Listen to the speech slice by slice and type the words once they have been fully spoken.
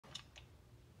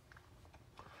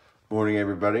Morning,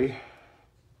 everybody.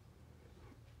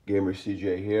 Gamer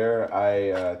CJ here.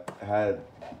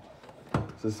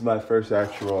 This is my first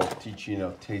actual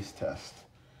Teeccino taste test.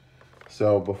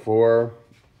 So before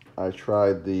I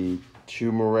tried the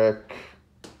turmeric,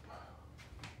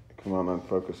 come on,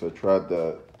 unfocus. I tried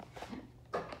the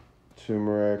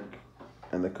turmeric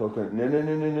and the coconut. No.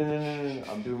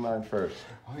 I'm doing mine first.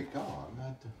 Wait, go on.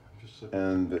 I'm just looking.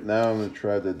 And now I'm gonna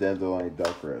try the dandelion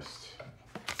duck wrist.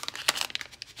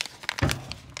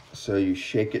 So you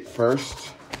shake it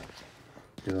first.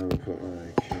 Then I'm gonna put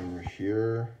my camera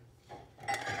here.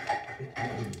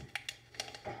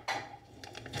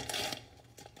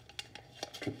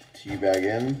 Put the tea bag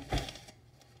in.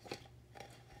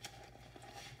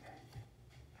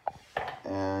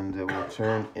 And it will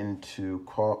turn into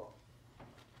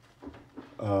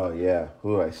oh yeah.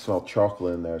 Ooh, I smell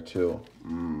chocolate in there too.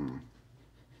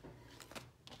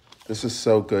 This is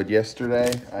so good.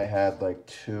 Yesterday I had like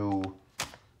 2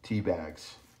 tea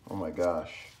bags. Oh my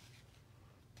gosh.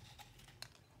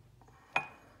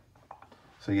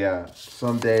 So yeah,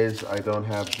 some days I don't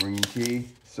have green tea,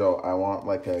 so I want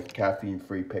like a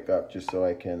caffeine-free pickup just so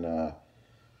I can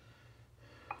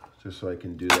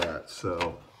do that.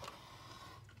 So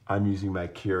I'm using my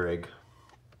Keurig.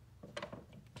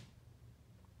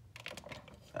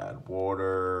 Add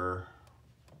water.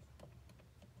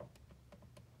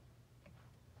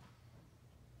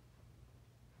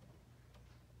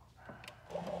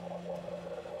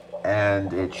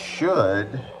 And it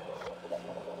should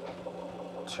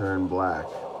turn black.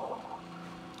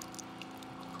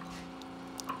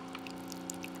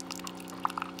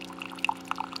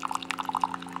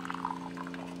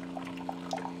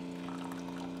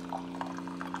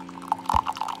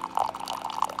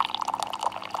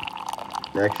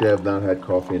 Actually, I've not had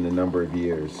coffee in a number of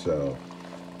years, so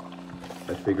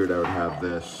I figured I would have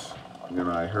this. You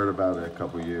know, I heard about it a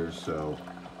couple years, so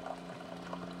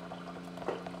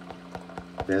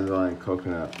dandelion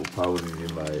coconut will probably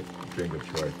be my drink of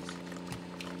choice.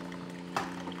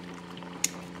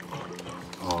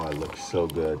 Oh, it looks so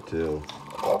good too.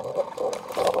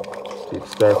 It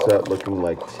starts out looking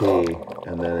like tea,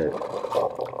 and then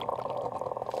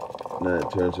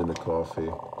it turns into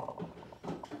coffee.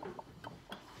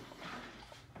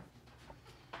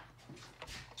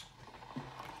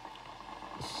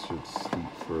 This should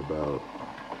steep for about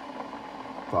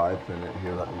 5 minutes.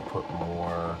 Here, let me put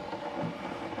more.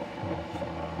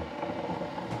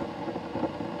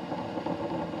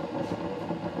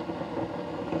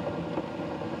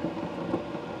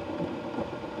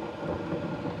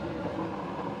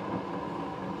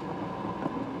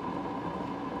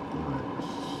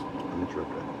 Drip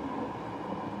it.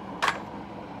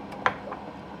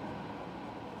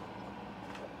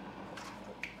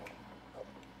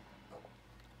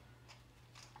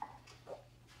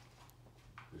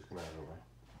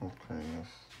 Okay, yes.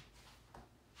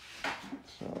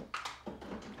 So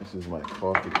this is my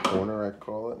coffee corner, I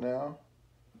call it now.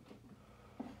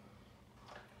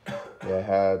 Yeah, I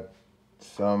had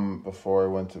some before I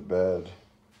went to bed,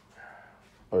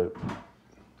 but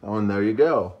oh, and there you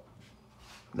go.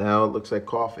 Now it looks like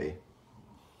coffee.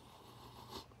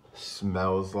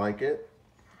 Smells like it.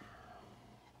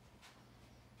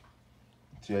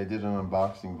 See, I did an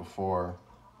unboxing before,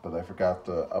 but I forgot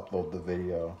to upload the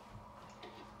video.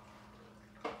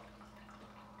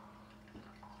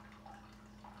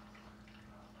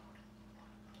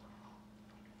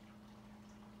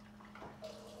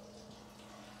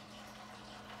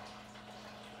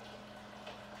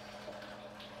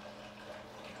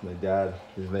 My dad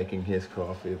is making his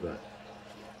coffee, but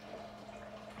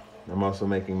I'm also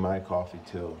making my coffee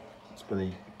too. It's been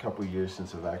a couple years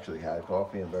since I've actually had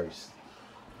coffee.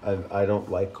 I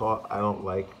don't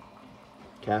like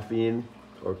caffeine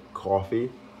or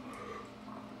coffee.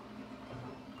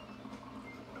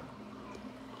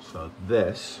 So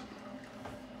this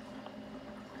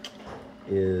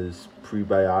is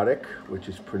prebiotic, which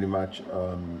is pretty much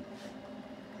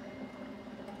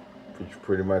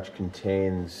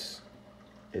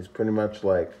is pretty much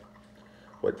like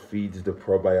what feeds the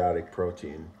probiotic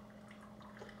protein.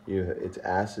 It's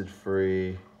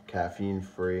acid-free,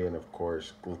 caffeine-free, and of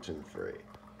course gluten-free.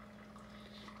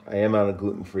 I am on a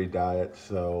gluten-free diet,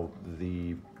 so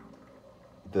the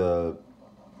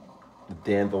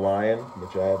dandelion,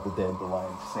 which I have the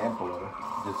dandelion sampler,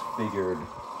 just figured,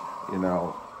 you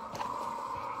know,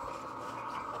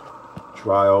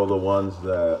 try all the ones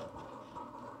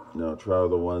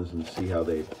and see how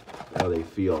they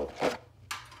feel.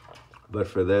 But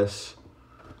for this,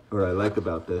 what I like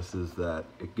about this is that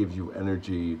it gives you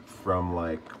energy from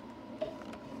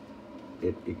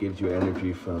it gives you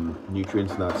energy from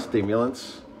nutrients, not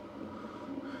stimulants.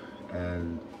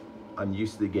 and I'm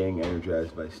used to getting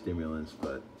energized by stimulants,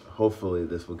 but hopefully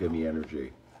this will give me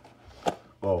energy.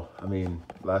 Well, I mean,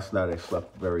 last night I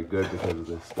slept very good because of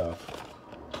this stuff.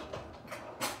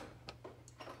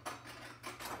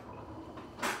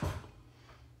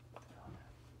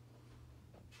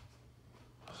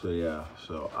 So yeah,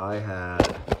 so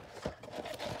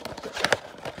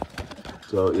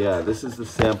yeah, this is the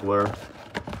sampler.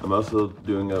 I'm also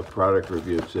doing a product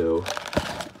review too.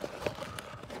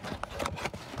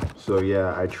 So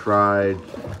yeah, I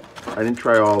didn't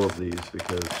try all of these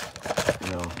because,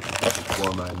 you know, this is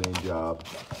for my main job.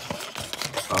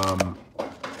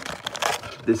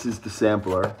 This is the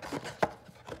sampler.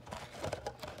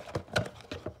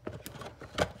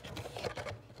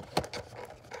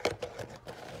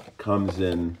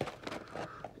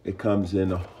 It comes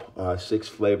in 6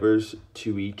 flavors,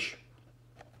 2 each,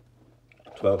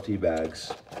 12 tea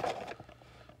bags.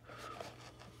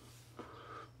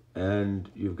 And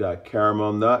you've got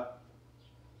caramel nut,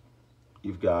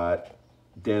 you've got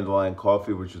dandelion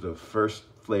coffee, which is the first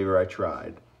flavor I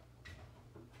tried,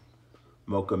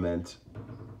 mocha mint,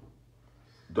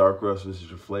 dark roast, which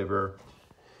is a flavor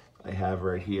I have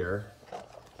right here.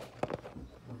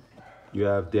 You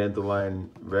have dandelion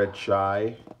red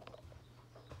chai,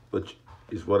 which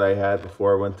is what I had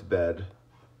before I went to bed.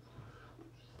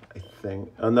 I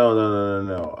think. Oh no.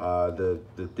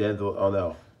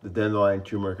 The dandelion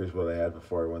turmeric is what I had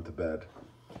before I went to bed.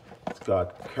 It's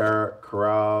got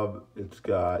carob. It's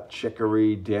got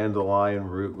chicory, dandelion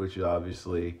root, which is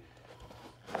obviously,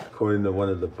 according to one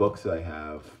of the books I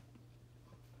have,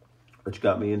 which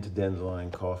got me into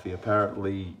dandelion coffee.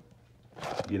 Apparently,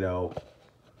 you know,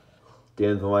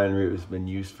 dandelion root has been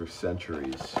used for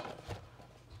centuries.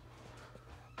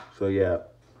 So yeah,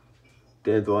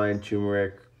 dandelion,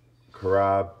 turmeric,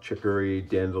 carob, chicory,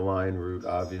 dandelion root,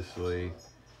 obviously,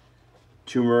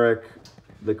 turmeric,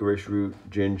 licorice root,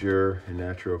 ginger, and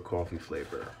natural coffee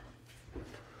flavor.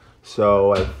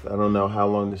 So I don't know how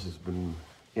long this has been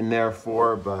in there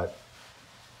for, but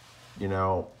you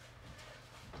know,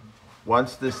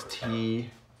 once this tea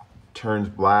turns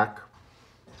black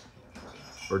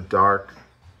or dark,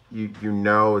 you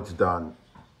know it's done.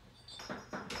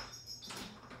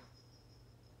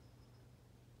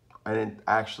 I didn't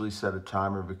actually set a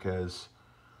timer because,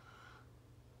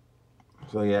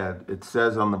 so yeah, it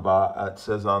says on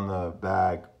the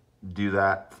bag, do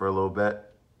that for a little bit.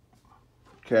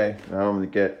 Okay, now I'm gonna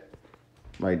get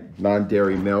my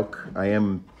non-dairy milk. I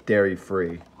am dairy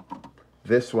free.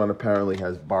 This one apparently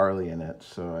has barley in it,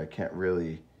 so I can't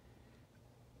really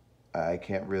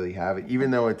have it. Even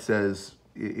though it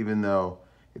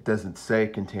doesn't say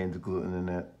it contains gluten in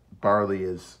it, barley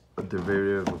is a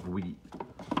derivative of wheat.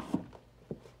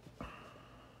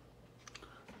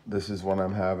 This is what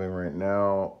I'm having right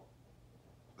now.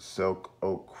 Silk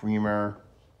oat creamer.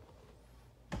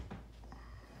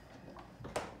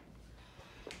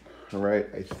 All right,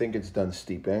 I think it's done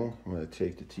steeping. I'm gonna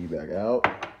take the tea bag out.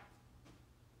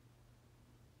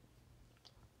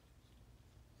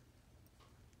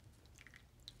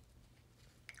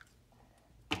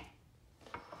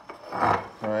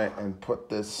 All right, and put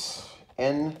this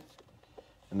in,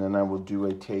 and then I will do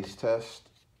a taste test.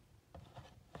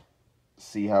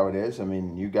 See how it is. I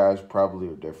mean, you guys probably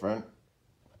are different,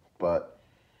 but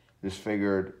just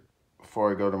figured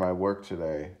before I go to my work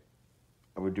today,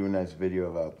 I would do a nice video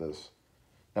about this.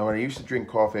 Now, when I used to drink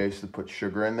coffee, I used to put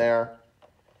sugar in there.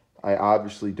 I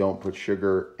obviously don't put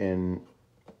sugar in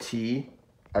tea.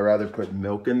 I rather put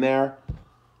milk in there.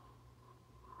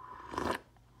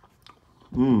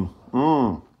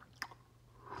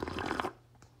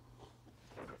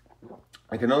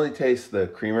 I can only taste the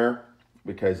creamer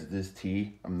because it is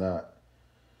tea. I'm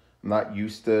not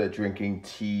used to drinking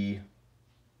tea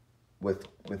with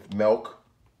milk,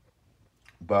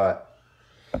 but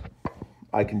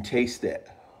I can taste it.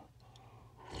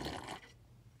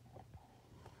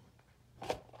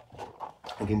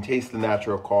 I can taste the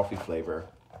natural coffee flavor.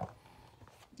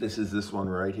 This is this one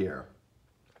right here.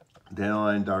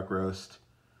 Dandelion dark roast,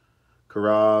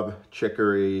 carob,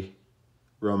 chicory,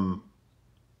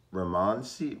 ramon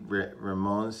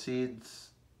seeds,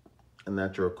 and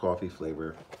natural coffee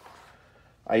flavor.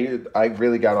 I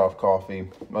really got off coffee.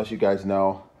 Most of you guys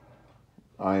know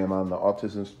I am on the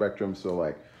autism spectrum, so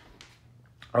like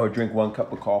I would drink 1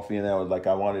 cup of coffee and I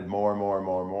wanted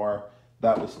more.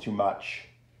 That was too much.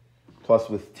 Plus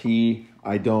with tea,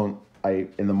 in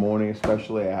the morning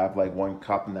especially, I have like 1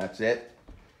 cup and that's it.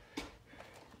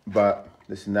 But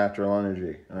this is natural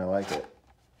energy and I like it.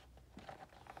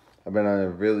 I've been on a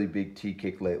really big tea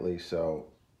kick lately, so,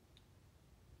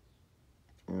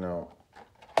 you know.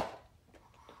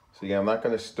 So yeah, I'm not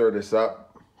going to stir this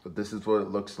up, but this is what it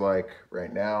looks like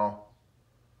right now.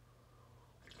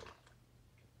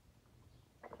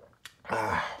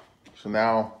 So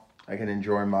now I can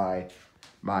enjoy my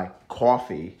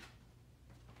coffee.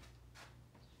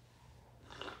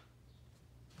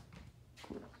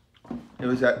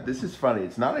 This is funny.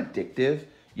 It's not addictive,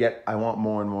 yet I want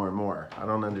more and more and more. I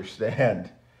don't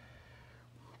understand.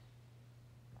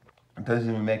 It doesn't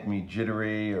even make me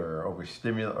jittery or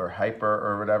overstimulate or hyper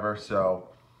or whatever. So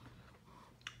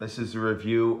this is a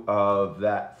review of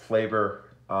that flavor.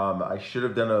 I should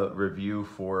have done a review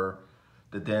for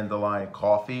the dandelion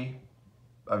coffee.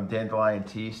 Dandelion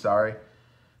tea, sorry.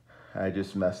 I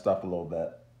just messed up a little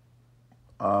bit.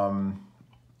 So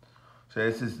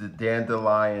this is the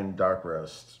dandelion dark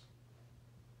roast.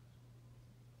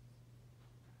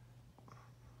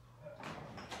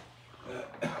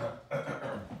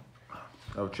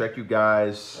 I'll check you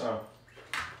guys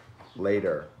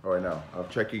later. Or no, I'll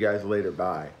check you guys later.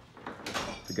 Bye.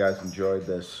 If you guys enjoyed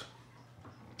this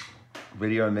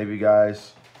video, and maybe you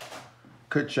guys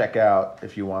could check out,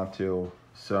 if you want to,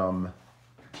 some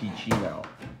Teeccino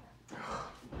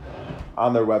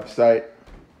on their website,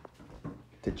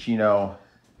 Teeccino.com,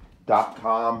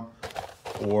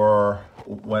 or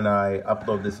when I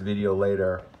upload this video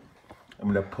later, I'm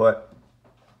gonna put,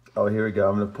 oh, here we go.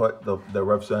 I'm gonna put the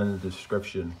website in the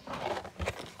description.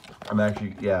 I'm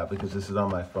actually, yeah, because this is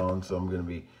on my phone, so I'm gonna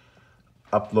be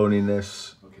uploading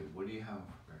this. Okay, what do you have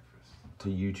for breakfast? To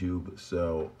YouTube.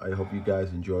 So I hope you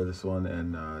guys enjoy this one,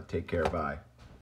 and take care. Bye.